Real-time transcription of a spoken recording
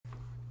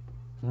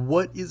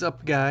What is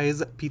up,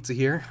 guys? Pizza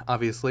here,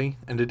 obviously,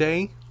 and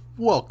today,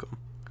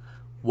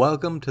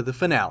 welcome to the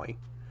finale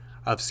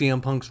of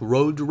CM Punk's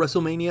Road to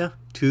WrestleMania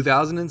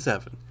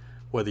 2007.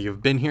 Whether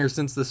you've been here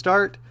since the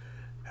start,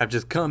 have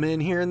just come in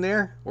here and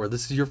there, or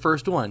this is your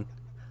first one,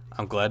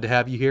 I'm glad to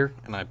have you here,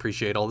 and I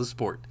appreciate all the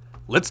support.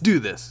 Let's do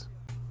this!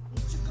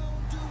 This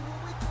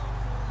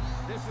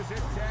is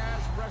it,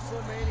 Taz.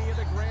 WrestleMania,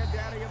 the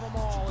granddaddy of them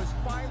all, is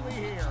finally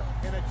here,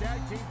 and the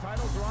tag team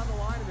titles are on the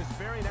line in this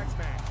very next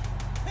match.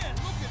 Man,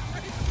 look at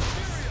Rey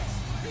Mysterio.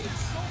 He is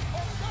so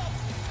pumped up,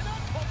 and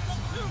I'm pumped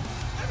up too.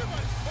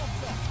 Everybody's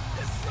pumped up.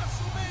 It's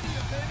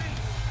WrestleMania, baby.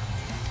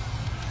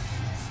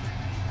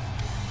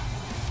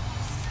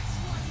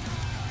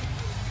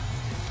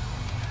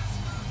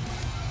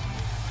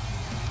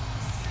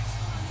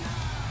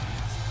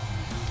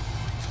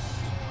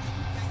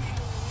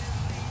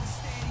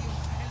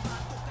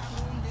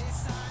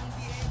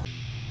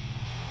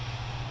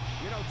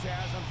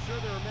 Taz, I'm sure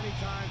there are many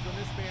times when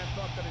this man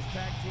thought that his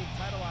tag team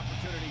title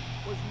opportunity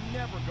was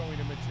never going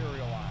to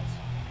materialize.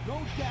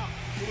 No doubt.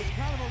 It was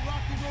kind of a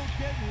rocky road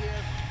getting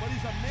here, but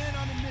he's a man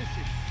on a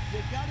mission.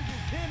 You got to give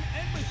him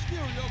and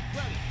Mysterio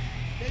credit.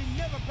 They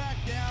never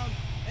backed down,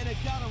 and it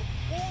got them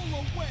all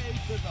the way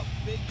to the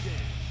big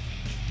dance.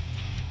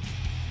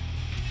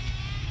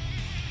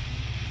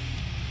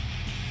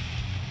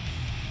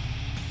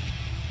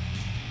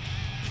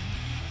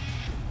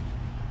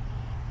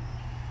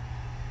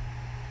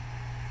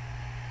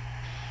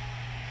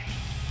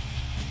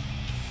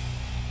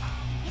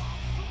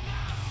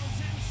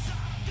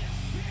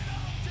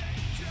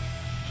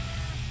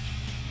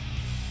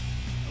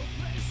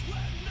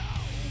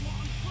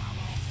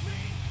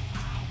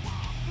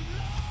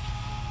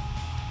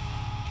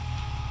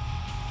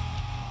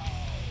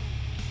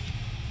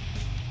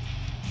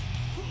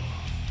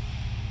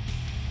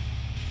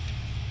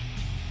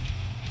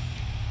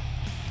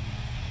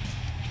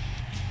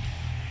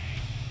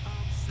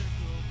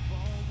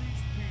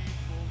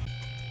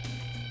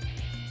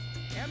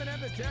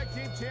 The tag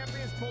team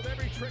champions pulled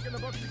every trick in the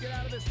book to get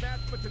out of this match,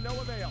 but to no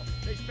avail.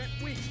 They spent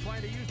weeks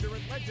trying to use their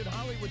alleged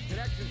Hollywood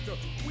connections to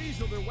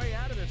weasel their way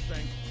out of this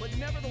thing, but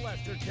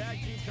nevertheless, their tag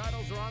team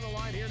titles are on the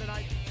line here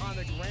tonight on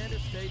the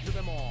grandest stage of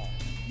them all.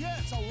 Yeah,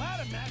 it's a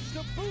ladder match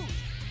to boot,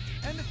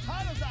 and the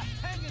titles are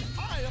hanging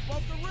high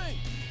above the ring.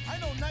 I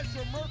know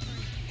Nitro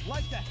Mercury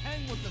like to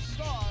hang with the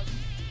stars,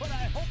 but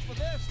I hope for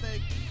their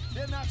sake,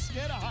 they're not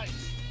scared of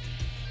heights.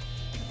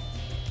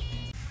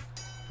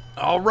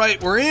 All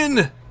right, we're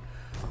in!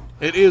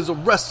 It is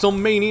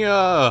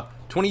WrestleMania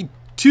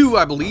 22,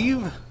 I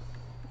believe.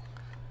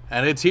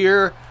 And it's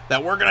here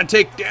that we're going to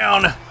take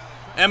down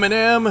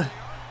Eminem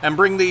and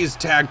bring these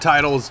tag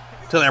titles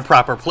to their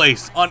proper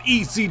place on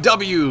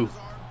ECW.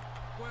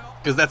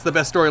 Because that's the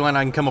best storyline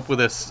I can come up with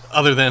this,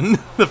 other than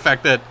the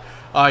fact that,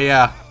 oh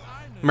yeah,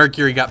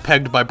 Mercury got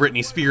pegged by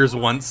Britney Spears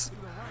once.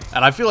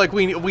 And I feel like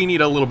we need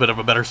a little bit of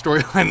a better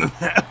storyline than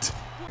that.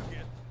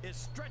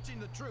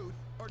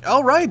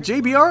 All right,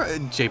 JR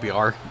and King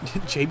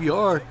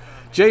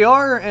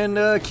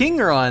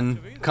are on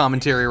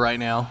commentary right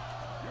now.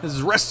 This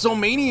is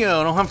WrestleMania.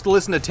 I don't have to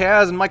listen to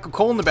Taz and Michael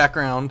Cole in the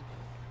background.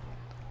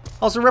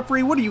 Also,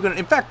 referee, what are you gonna?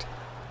 In fact,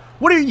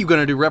 what are you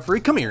gonna do,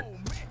 referee? Come here.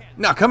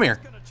 No, come here.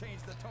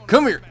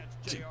 Come here.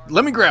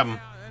 Let me grab him.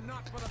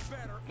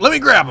 Let me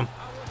grab him.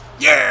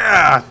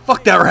 Yeah!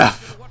 Fuck that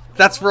ref.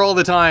 That's for all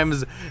the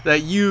times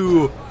that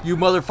you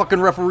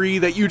motherfucking referee,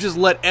 that you just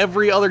let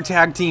every other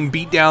tag team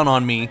beat down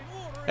on me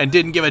and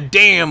didn't give a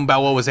damn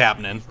about what was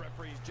happening.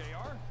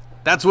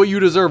 That's what you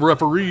deserve,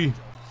 referee.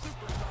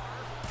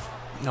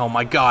 Oh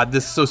my god,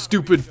 this is so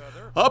stupid.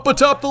 Up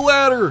atop the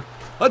ladder!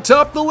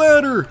 Atop the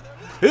ladder!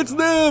 It's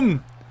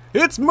them!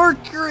 It's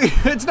Mercury!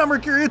 It's not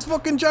Mercury, it's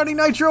fucking Johnny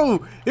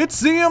Nitro! It's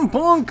CM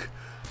Punk!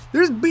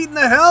 They're just beating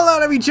the hell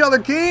out of each other,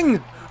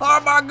 King!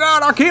 Oh my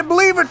god, I can't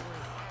believe it!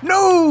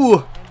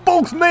 No!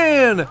 Both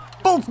man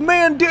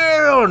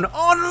down!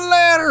 On the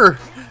ladder!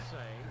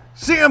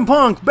 CM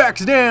Punk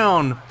backs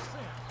down!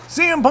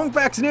 CM Punk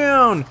backs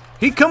down!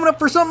 He coming up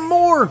for something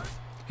more!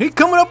 He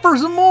coming up for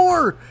some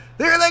more!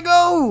 There they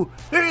go!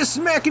 They're just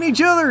smacking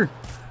each other!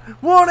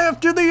 One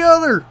after the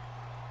other!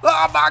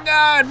 Oh my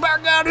god! My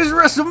god, it's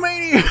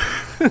WrestleMania!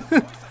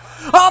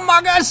 Oh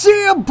my god,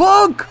 CM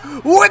Punk!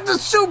 With the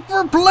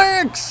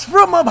superplex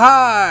from up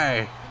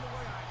high!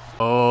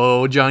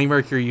 Oh, Johnny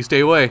Mercury, you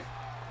stay away.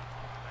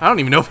 I don't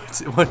even know if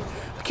it's... What,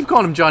 I keep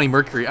calling him Johnny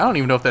Mercury. I don't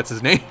even know if that's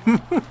his name.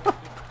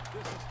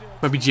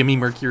 Might be Jimmy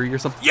Mercury or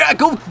something. Yeah,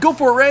 go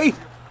for it, Ray!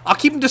 I'll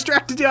keep him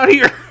distracted down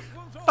here.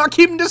 I'll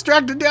keep him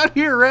distracted down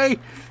here, Ray.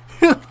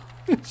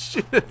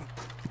 Shit.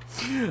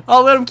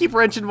 I'll let him keep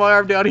wrenching my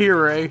arm down here,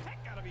 Ray.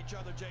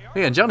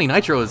 Man, Johnny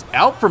Nitro is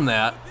out from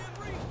that.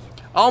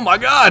 Oh my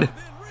god.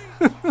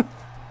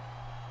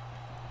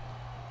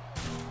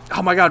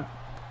 Oh my god.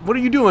 What are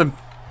you doing,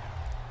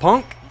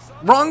 Punk?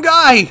 Wrong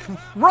guy.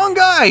 Wrong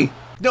guy.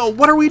 No,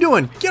 what are we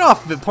doing? Get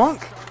off of it,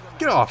 Punk.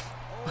 Get off.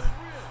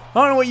 I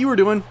don't know what you were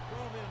doing.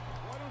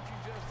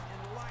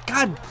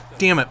 God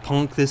damn it,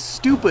 Punk. This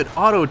stupid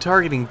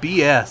auto-targeting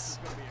BS.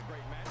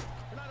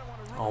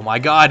 Oh my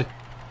god.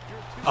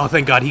 Oh,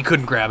 thank God he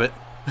couldn't grab it.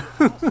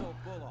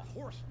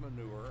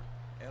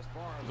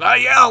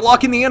 Yeah,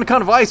 lock in the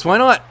Anaconda Vice. Why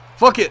not?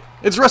 Fuck it.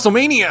 It's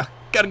WrestleMania.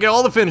 Gotta get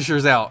all the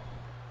finishers out.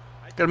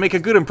 Gotta make a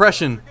good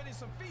impression.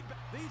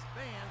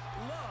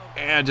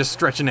 And just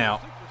stretching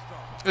out.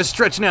 Just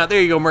stretching out.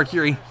 There you go,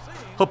 Mercury.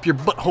 Hope your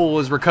butthole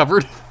is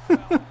recovered.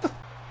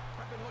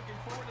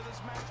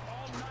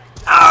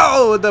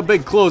 Oh, the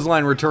big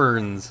clothesline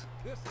returns.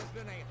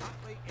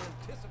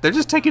 They're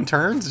just taking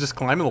turns, just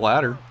climbing the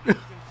ladder.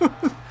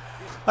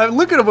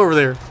 Look at them over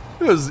there.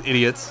 Those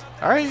idiots.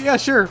 Alright, yeah,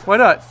 sure. Why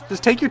not?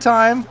 Just take your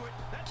time.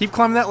 Keep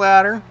climbing that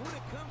ladder.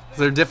 Is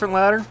there a different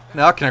ladder?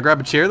 No, can I grab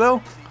a chair,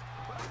 though?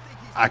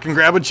 I can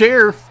grab a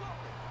chair.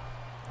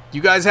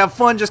 You guys have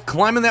fun just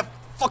climbing that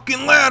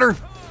fucking ladder.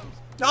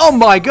 Oh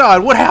my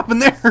God, what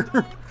happened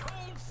there?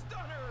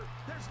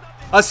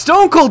 A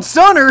Stone Cold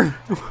Stunner?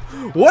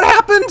 What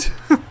happened?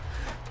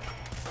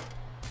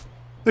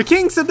 The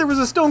King said there was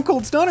a Stone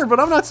Cold Stunner, but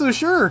I'm not so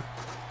sure.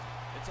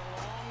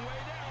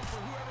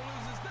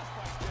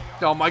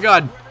 Oh my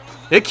God.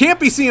 It can't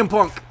be CM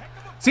Punk.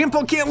 CM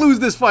Punk can't lose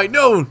this fight.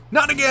 No,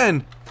 not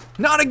again.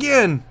 Not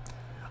again.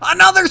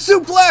 Another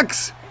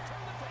suplex.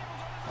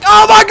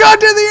 Oh my God,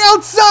 to the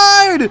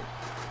outside.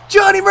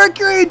 Johnny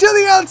Mercury to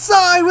the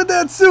outside with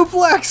that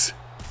suplex.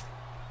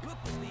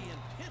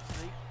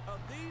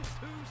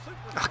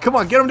 Oh, come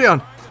on, get him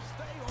down.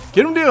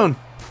 Get him down.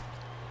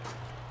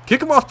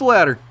 Kick him off the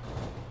ladder.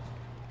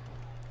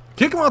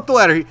 Kick him off the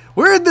ladder.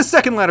 Where did the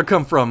second ladder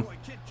come from?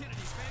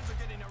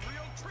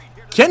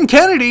 Ken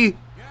Kennedy?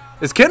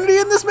 Is Kennedy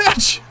in this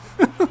match?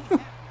 I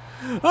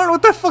don't know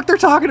what the fuck they're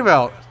talking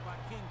about.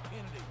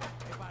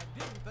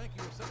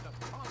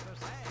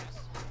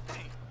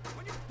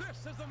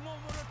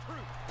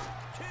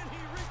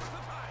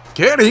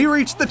 Can he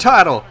reach the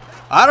title?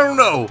 I don't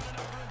know.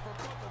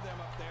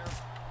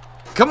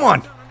 Come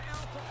on.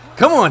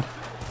 Come on.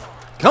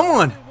 Come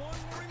on.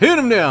 Hit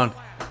him down.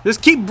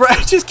 Just keep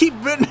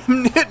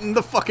hitting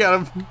the fuck out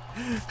of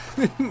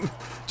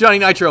Johnny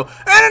Nitro.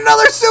 And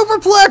another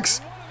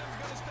superplex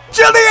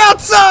to the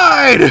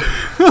outside.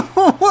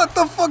 What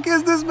the fuck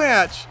is this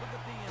match?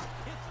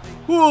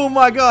 Oh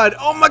my God.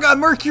 Oh my God.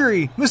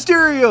 Mercury.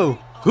 Mysterio.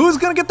 Who's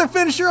going to get the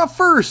finisher up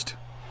first?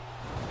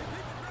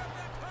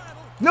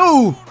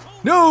 No.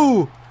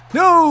 No.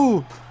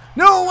 No.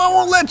 No. I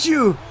won't let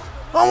you.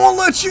 I won't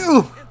let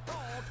you.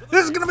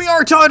 This is going to be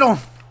our title.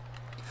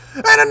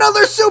 And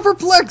another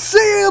superplex,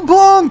 CM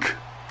Punk!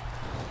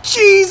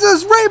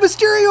 Jesus, Rey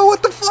Mysterio,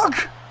 what the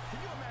fuck?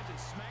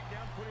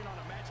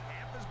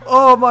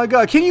 Oh my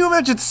God, can you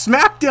imagine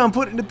Smackdown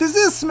putting it? This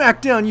is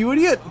Smackdown, you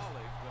idiot.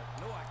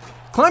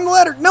 Climb the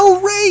ladder. No,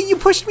 Rey, you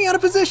pushed me out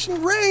of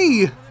position,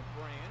 Rey.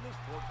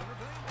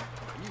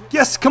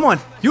 Yes, come on,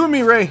 you and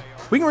me, Rey.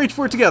 We can reach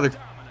for it together.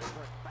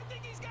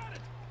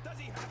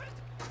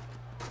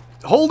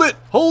 Hold it,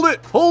 hold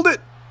it, hold it.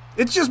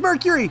 It's just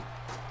Mercury.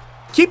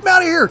 Keep him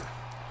out of here.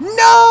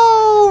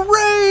 No,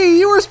 Rey!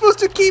 You were supposed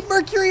to keep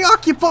Mercury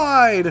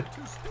occupied!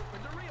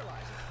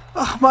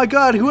 Oh my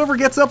God, whoever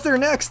gets up there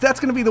next, that's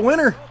going to be the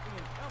winner.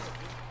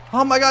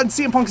 Oh my God,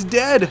 CM Punk's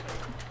dead.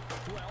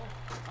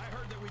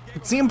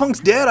 CM Punk's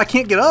dead, I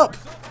can't get up.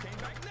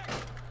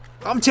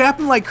 I'm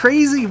tapping like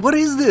crazy. What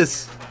is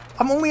this?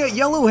 I'm only at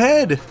yellow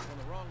head.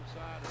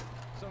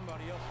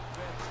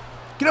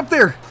 Get up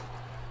there.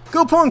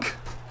 Go, Punk.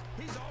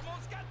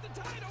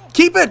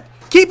 Keep it!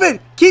 Keep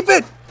it! Keep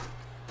it!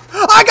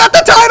 I got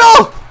the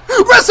title!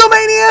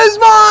 WrestleMania is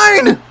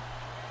mine!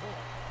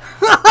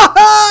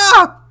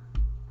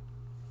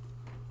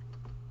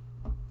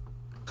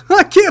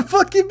 I can't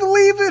fucking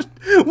believe it!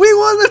 We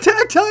won the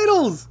tag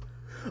titles!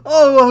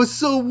 Oh, I was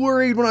so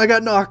worried when I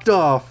got knocked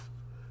off.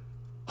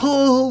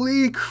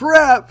 Holy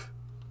crap!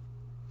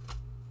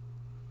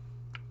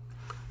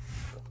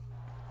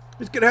 I'm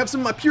just gonna have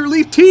some of my Pure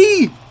Leaf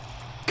tea!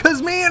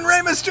 Cause me and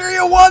Rey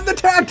Mysterio won the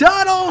tag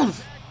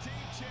titles!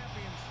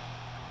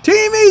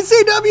 Team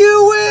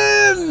ECW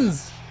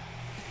wins!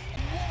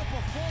 What a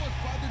performance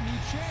by the new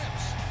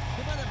champs.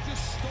 They might have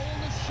just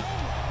stolen the show.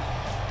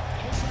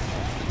 Looks like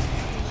they're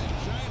canceling a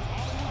giant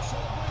Hollywood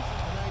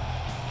celebration tonight.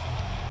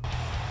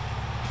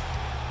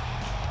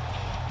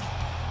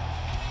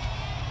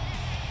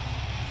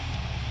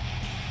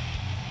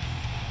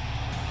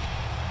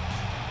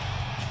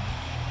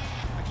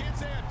 I can't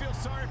say I feel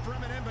sorry for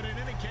Eminem, but in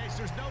any case,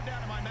 there's no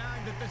doubt in my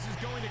mind that this is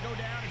going to go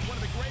down as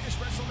one of the greatest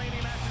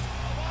WrestleMania matches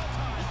of all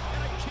time.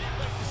 And I can't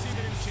wait to see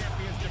the new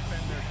champions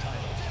defend their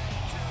titles.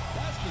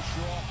 That's for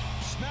sure.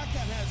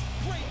 SmackDown has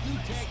great new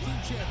tag team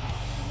champions.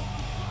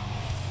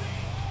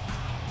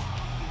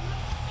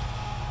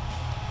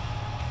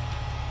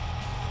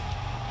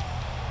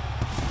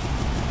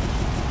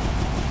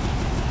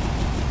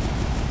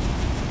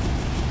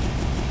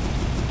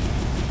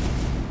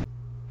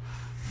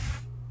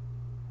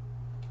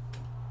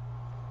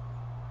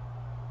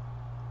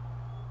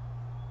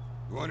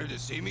 You wanted to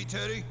see me,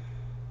 Teddy?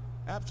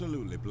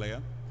 Absolutely,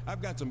 player.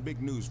 I've got some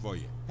big news for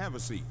you. Have a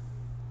seat.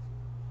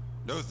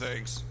 No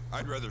thanks.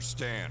 I'd rather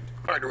stand.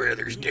 I'd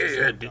rather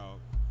stand.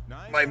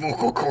 My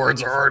vocal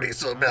cords are already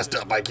so messed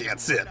up I can't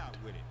sit.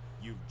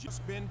 You've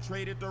just been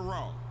traded to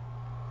Raw.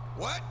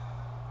 What?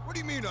 What do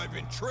you mean I've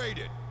been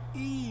traded?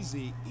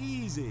 Easy,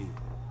 easy.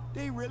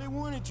 They really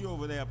wanted you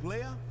over there,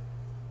 player.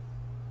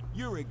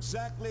 You're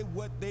exactly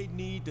what they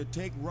need to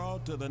take Raw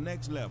to the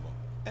next level.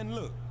 And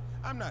look,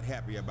 I'm not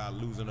happy about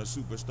losing a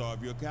superstar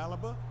of your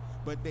caliber,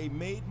 but they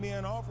made me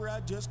an offer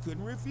I just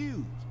couldn't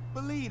refuse.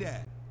 Believe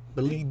that.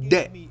 Believe they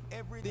that. gave me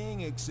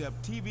everything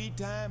except TV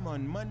time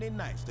on Monday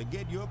nights to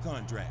get your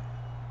contract.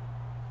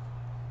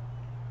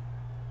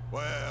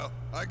 Well,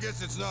 I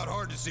guess it's not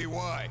hard to see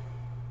why.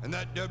 And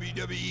that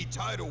WWE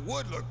title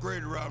would look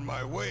great around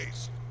my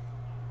waist.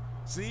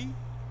 See?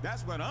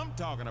 That's what I'm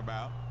talking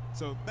about.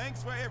 So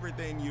thanks for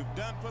everything you've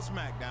done for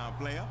Smackdown,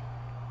 player.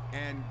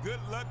 And good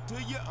luck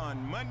to you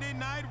on Monday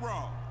Night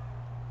Raw.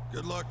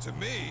 Good luck to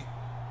me?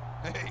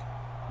 Hey,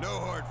 no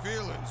hard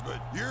feelings,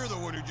 but you're the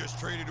one who just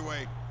traded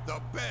away the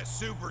best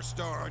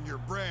superstar on your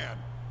brand.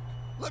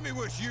 Let me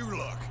wish you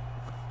luck.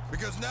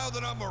 Because now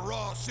that I'm a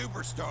Raw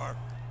superstar,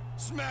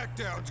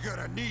 SmackDown's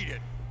gonna need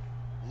it.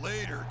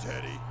 Later,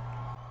 Teddy.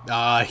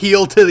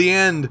 Heel to the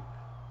end.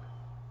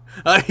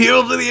 A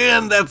heel to the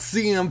end. That's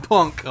CM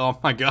Punk. Oh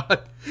my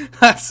God.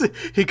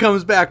 He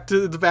comes back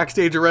to the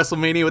backstage of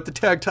WrestleMania with the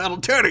tag title.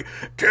 Teddy,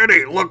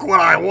 look what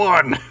I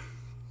won.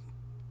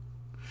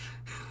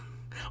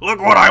 Look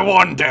what I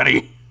won,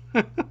 Teddy.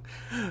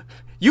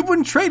 You've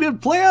been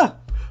traded, playa.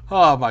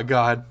 Oh my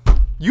God.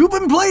 You've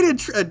been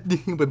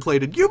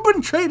traded. You've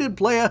been traded,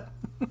 playa.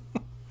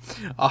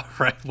 All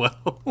right.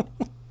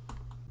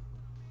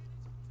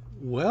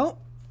 Well,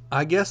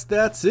 I guess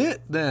that's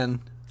it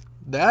then.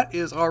 That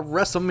is our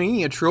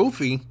WrestleMania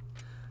trophy.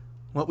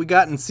 What we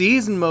got in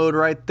season mode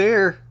right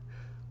there.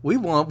 We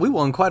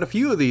won quite a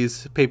few of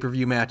these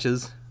pay-per-view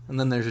matches. And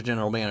then there's a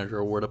general manager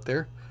award up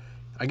there.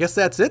 I guess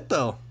that's it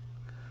though.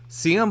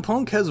 CM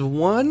Punk has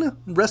won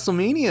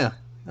WrestleMania.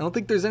 I don't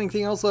think there's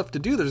anything else left to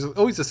do. There's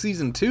always a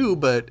season 2,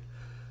 but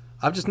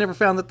I've just never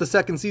found that the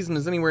second season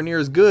is anywhere near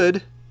as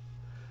good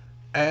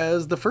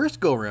as the first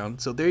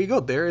go-round. So there you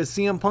go. There is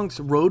CM Punk's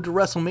Road to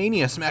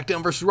WrestleMania,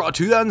 SmackDown vs. Raw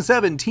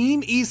 2007.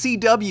 Team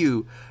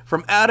ECW,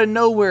 from out of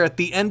nowhere at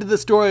the end of the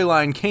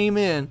storyline, came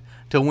in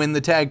to win the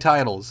tag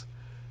titles.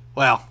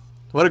 Wow,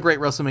 what a great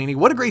WrestleMania.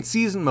 What a great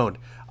season mode.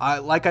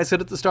 Like I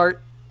said at the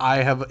start,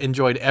 I have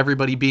enjoyed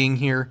everybody being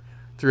here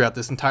throughout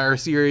this entire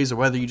series, or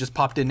whether you just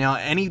popped in now.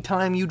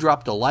 Anytime you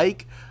dropped a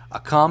like, a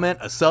comment,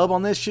 a sub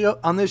on this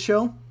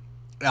show,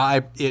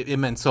 it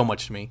meant so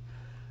much to me.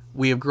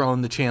 We have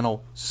grown the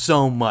channel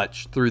so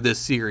much through this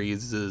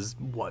series. Is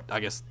what, I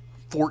guess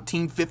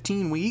 14,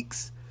 15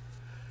 weeks.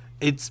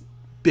 It's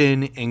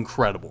been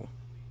incredible.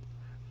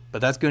 But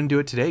that's going to do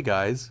it today,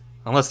 guys.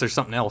 Unless there's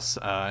something else,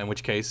 in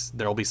which case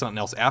there will be something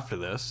else after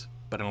this.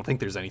 But I don't think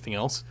there's anything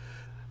else.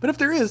 But if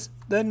there is,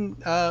 then,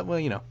 well,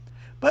 you know.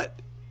 But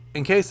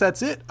in case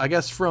that's it, I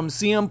guess from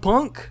CM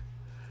Punk,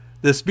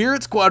 the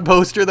Spirit Squad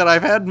poster that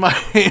I've had in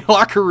my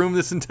locker room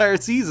this entire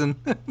season.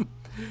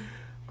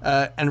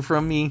 And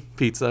from me,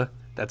 Pizza,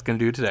 that's going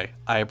to do it today.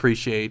 I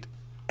appreciate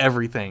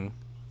everything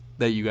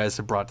that you guys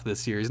have brought to this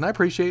series, and I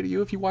appreciate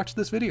you if you watch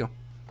this video.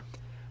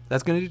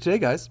 That's going to do it today,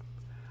 guys.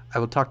 I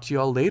will talk to you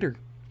all later.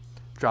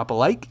 Drop a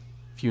like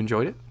if you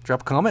enjoyed it.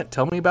 Drop a comment.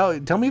 Tell me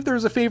if there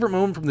was a favorite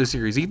moment from this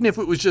series, even if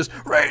it was just,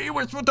 Ray, you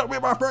were supposed to be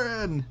my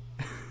friend.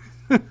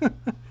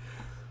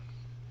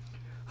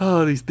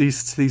 Oh, these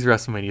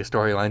WrestleMania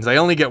storylines. They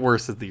only get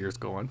worse as the years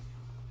go on.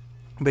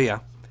 But yeah,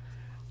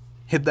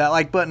 hit that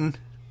like button.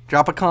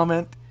 Drop a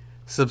comment,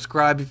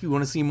 subscribe if you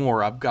want to see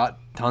more. I've got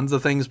tons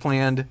of things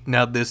planned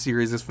now that this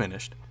series is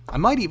finished. I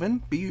might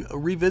even be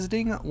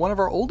revisiting one of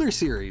our older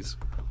series.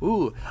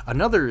 Ooh,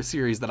 another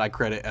series that I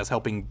credit as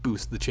helping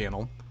boost the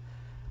channel.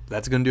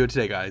 That's going to do it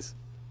today, guys.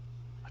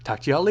 I'll talk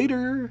to y'all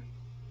later.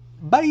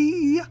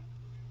 Bye!